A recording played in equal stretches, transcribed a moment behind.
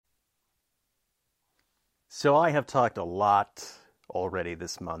So I have talked a lot already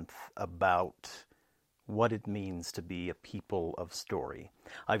this month about what it means to be a people of story.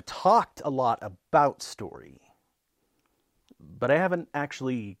 I've talked a lot about story, but I haven't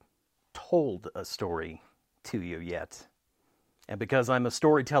actually told a story to you yet. And because I'm a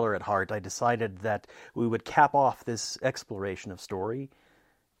storyteller at heart, I decided that we would cap off this exploration of story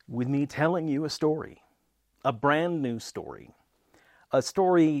with me telling you a story. A brand new story. A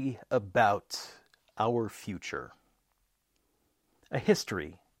story about our future. A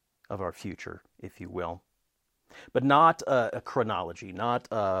history of our future, if you will. But not a chronology, not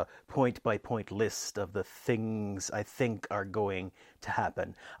a point-by-point list of the things I think are going to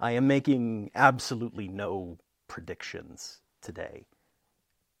happen. I am making absolutely no predictions today.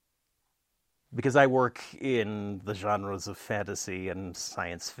 Because I work in the genres of fantasy and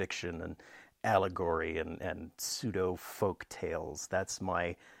science fiction and allegory and pseudo-folk tales. That's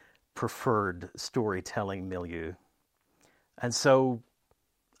my preferred storytelling milieu. And so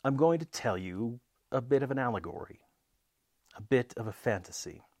I'm going to tell you a bit of an allegory, a bit of a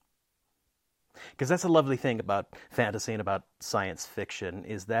fantasy. Because that's a lovely thing about fantasy and about science fiction,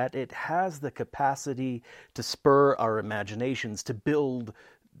 is that it has the capacity to spur our imaginations to build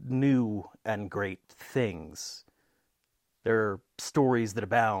new and great things. There are stories that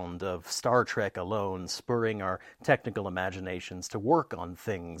abound of Star Trek alone spurring our technical imaginations to work on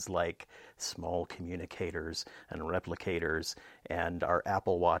things like small communicators and replicators and our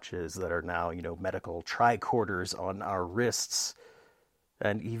Apple Watches that are now, medical tricorders on our wrists,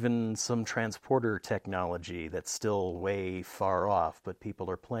 and even some transporter technology that's still way far off, but people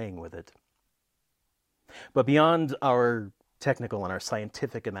are playing with it. But beyond our technical and our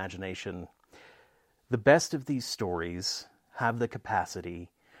scientific imagination, the best of these stories have the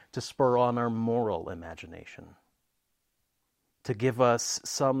capacity to spur on our moral imagination, to give us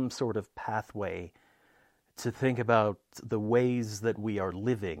some sort of pathway to think about the ways that we are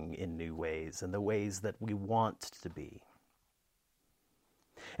living in new ways and the ways that we want to be.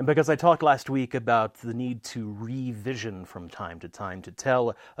 And because I talked last week about the need to revision from time to time, to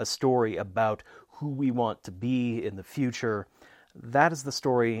tell a story about who we want to be in the future, that is the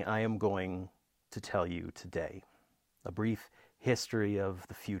story I am going to tell you today. A brief history of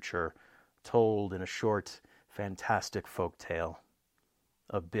the future, told in a short, fantastic folk tale,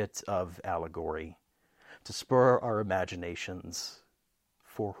 a bit of allegory, to spur our imaginations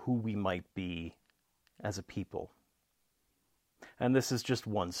for who we might be as a people. And this is just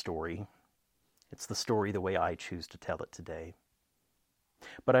one story. It's the story the way I choose to tell it today.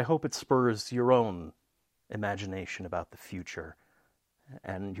 But I hope it spurs your own imagination about the future,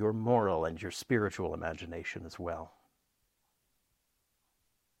 and your moral and your spiritual imagination as well.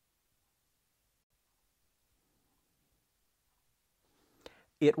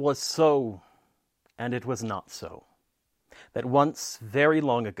 It was so, and it was not so, that once, very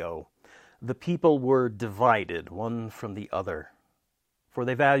long ago, the people were divided one from the other, for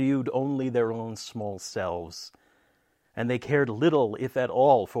they valued only their own small selves, and they cared little, if at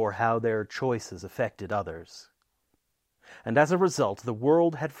all, for how their choices affected others. And as a result, the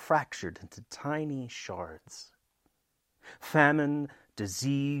world had fractured into tiny shards. Famine,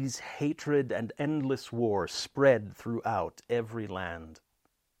 disease, hatred, and endless war spread throughout every land.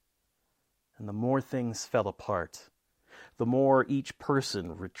 And the more things fell apart, the more each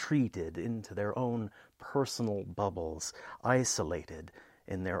person retreated into their own personal bubbles, isolated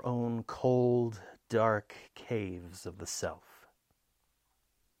in their own cold, dark caves of the self.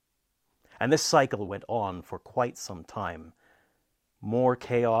 And this cycle went on for quite some time. More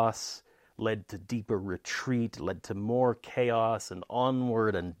chaos led to deeper retreat, led to more chaos, and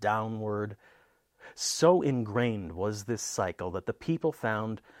onward and downward. So ingrained was this cycle that the people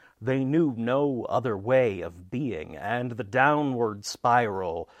found they knew no other way of being, and the downward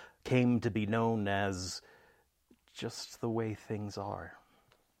spiral came to be known as just the way things are.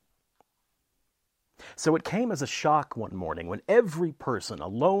 So it came as a shock one morning when every person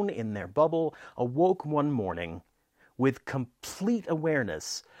alone in their bubble awoke one morning with complete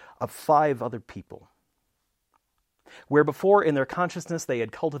awareness of 5 other people. Where before in their consciousness they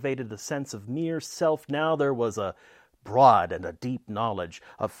had cultivated a sense of mere self, now there was a broad and a deep knowledge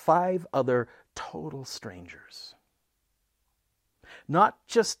of 5 other total strangers. Not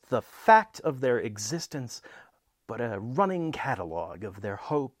just the fact of their existence, but a running catalog of their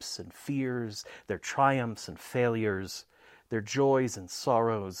hopes and fears, their triumphs and failures, their joys and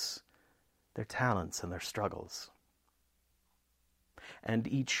sorrows, their talents and their struggles. And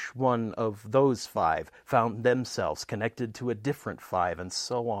each one of those 5 found themselves connected to a different 5, and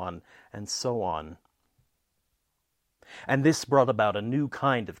so on and so on. And this brought about a new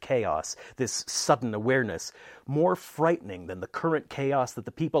kind of chaos, this sudden awareness, more frightening than the current chaos that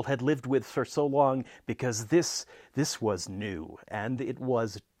the people had lived with for so long, because this was new, and it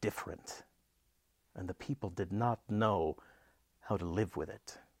was different. And the people did not know how to live with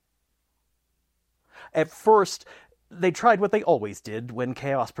it. At first, they tried what they always did when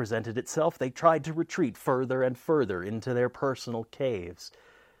chaos presented itself. They tried to retreat further and further into their personal caves.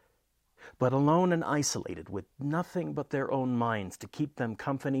 But alone and isolated, with nothing but their own minds to keep them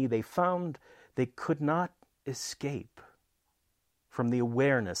company, they found they could not escape from the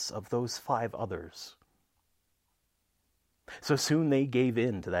awareness of those 5 others. So soon they gave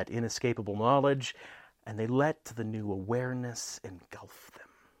in to that inescapable knowledge, and they let the new awareness engulf them.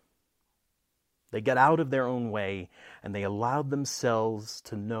 They got out of their own way, and they allowed themselves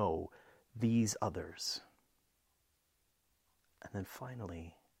to know these others. And then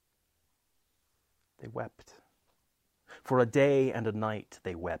finally, they wept. For a day and a night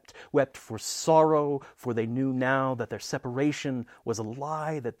they wept. Wept for sorrow, for they knew now that their separation was a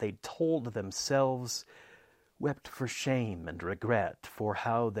lie that they'd told themselves. Wept for shame and regret for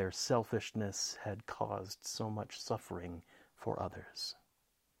how their selfishness had caused so much suffering for others.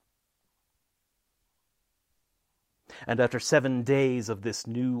 And after 7 days of this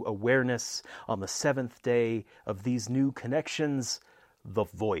new awareness, on the 7th day of these new connections, the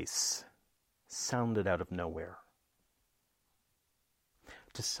voice sounded out of nowhere.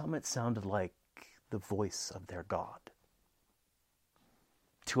 To some it sounded like the voice of their God.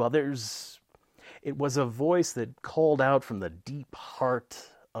 To others, it was a voice that called out from the deep heart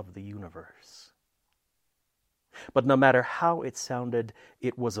of the universe. But no matter how it sounded,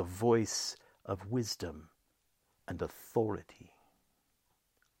 it was a voice of wisdom and authority,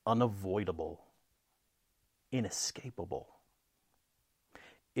 unavoidable, inescapable.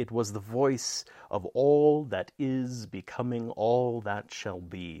 It was the voice of all that is becoming all that shall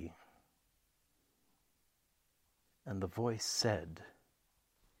be. And the voice said,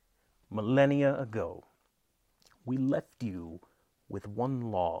 millennia ago, we left you with one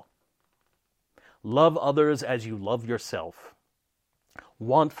law. Love others as you love yourself.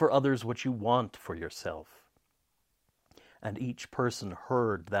 Want for others what you want for yourself. And each person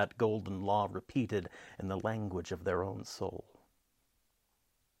heard that golden law repeated in the language of their own soul.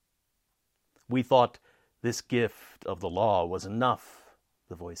 We thought this gift of the law was enough,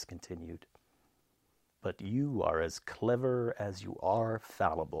 the voice continued. But you are as clever as you are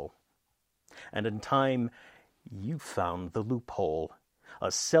fallible. And in time, you found the loophole,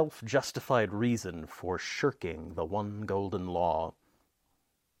 a self-justified reason for shirking the one golden law.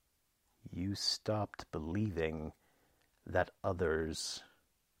 You stopped believing that others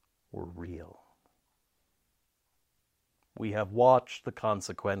were real. We have watched the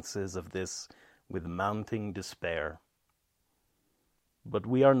consequences of this with mounting despair. But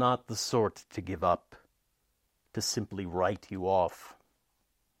we are not the sort to give up, to simply write you off.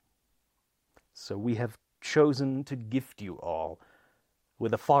 So we have chosen to gift you all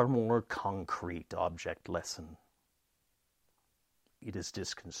with a far more concrete object lesson. It is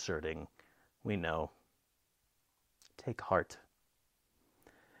disconcerting, we know. Take heart.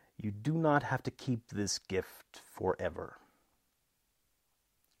 You do not have to keep this gift forever.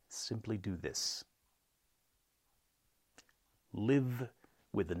 Simply do this. Live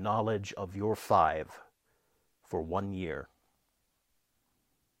with the knowledge of your 5 for 1 year.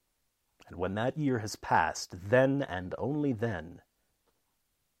 And when that year has passed, then and only then,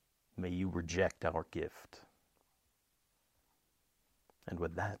 may you reject our gift. And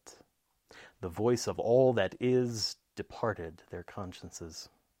with that, the voice of all that is departed their consciences.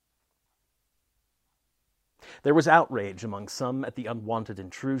 There was outrage among some at the unwanted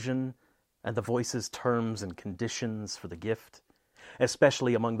intrusion and the voice's terms and conditions for the gift,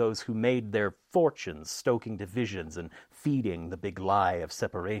 especially among those who made their fortunes stoking divisions and feeding the big lie of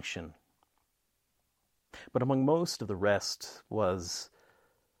separation. But among most of the rest was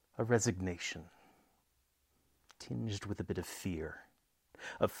a resignation, tinged with a bit of fear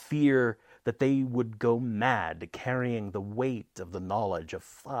that they would go mad carrying the weight of the knowledge of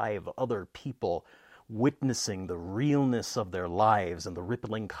 5 other people, witnessing the realness of their lives and the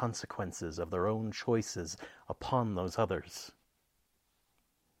rippling consequences of their own choices upon those others.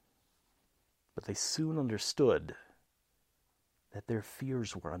 But they soon understood that their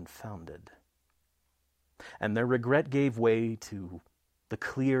fears were unfounded, and their regret gave way to the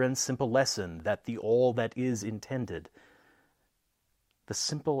clear and simple lesson that the all that is intended, the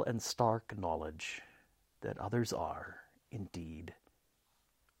simple and stark knowledge that others are, indeed,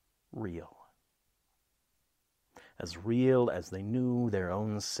 real. As real as they knew their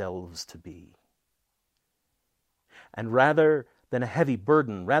own selves to be. And rather than a heavy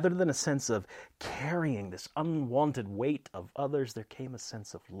burden, rather than a sense of carrying this unwanted weight of others, there came a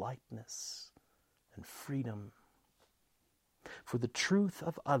sense of lightness and freedom. For the truth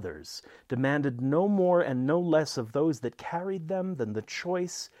of others demanded no more and no less of those that carried them than the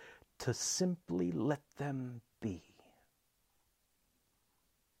choice to simply let them be.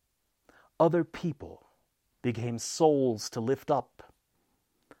 Other people became souls to lift up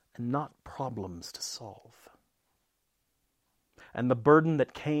and not problems to solve. And the burden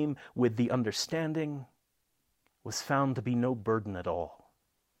that came with the understanding was found to be no burden at all.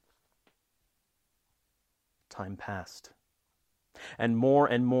 Time passed, and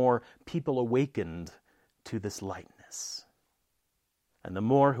more people awakened to this lightness. And the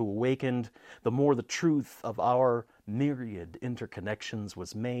more who awakened, the more the truth of our myriad interconnections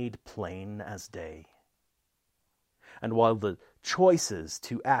was made plain as day. And while the choices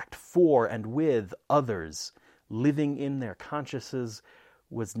to act for and with others living in their consciousness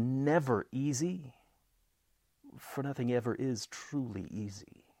was never easy, for nothing ever is truly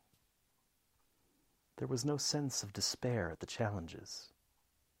easy, there was no sense of despair at the challenges,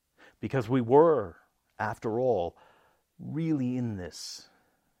 because we were, after all, really in this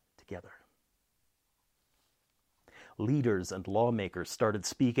together. Leaders and lawmakers started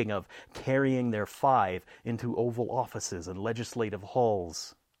speaking of carrying their five into Oval Offices and legislative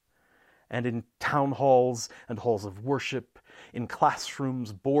halls, and in town halls and halls of worship, in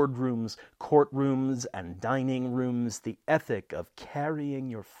classrooms, boardrooms, courtrooms, and dining rooms. The ethic of carrying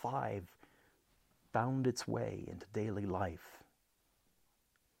your five found its way into daily life,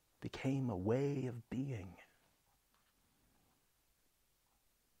 became a way of being.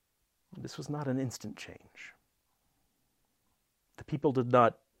 This was not an instant change. The people did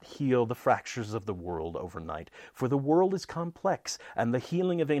not heal the fractures of the world overnight, for the world is complex, and the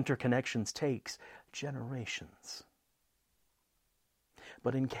healing of interconnections takes generations.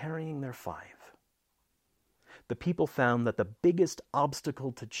 But in carrying their five, the people found that the biggest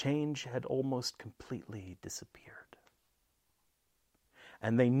obstacle to change had almost completely disappeared.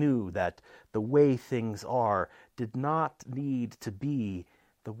 And they knew that the way things are did not need to be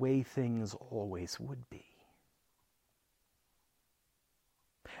the way things always would be.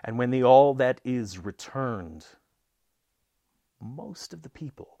 And when the all that is returned, most of the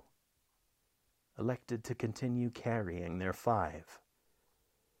people elected to continue carrying their five.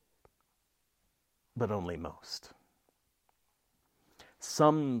 But only most.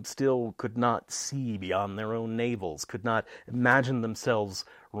 Some still could not see beyond their own navels, could not imagine themselves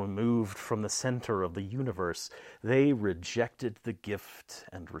removed from the center of the universe. They rejected the gift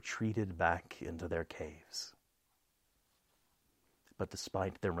and retreated back into their caves. But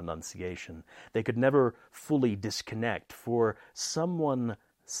despite their renunciation, they could never fully disconnect, for someone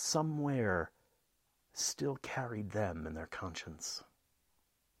somewhere still carried them in their conscience.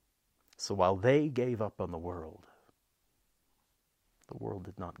 So while they gave up on the world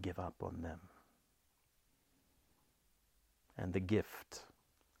did not give up on them. And the gift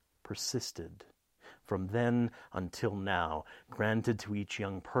persisted from then until now, granted to each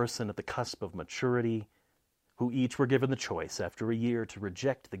young person at the cusp of maturity, who each were given the choice after a year to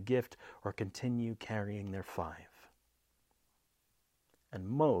reject the gift or continue carrying their five. And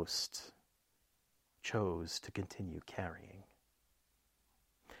most chose to continue carrying.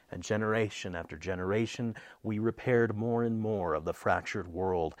 And generation after generation, we repaired more and more of the fractured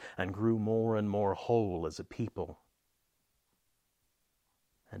world and grew more and more whole as a people.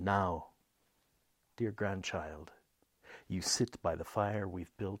 And now, dear grandchild, you sit by the fire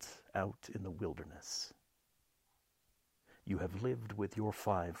we've built out in the wilderness. You have lived with your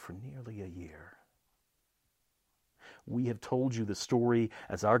five for nearly a year. We have told you the story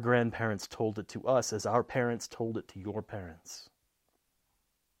as our grandparents told it to us, as our parents told it to your parents.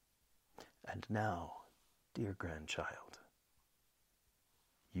 And now, dear grandchild,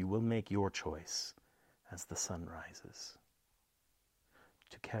 you will make your choice as the sun rises,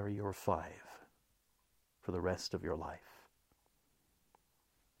 to carry your five for the rest of your life,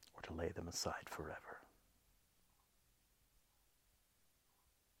 or to lay them aside forever.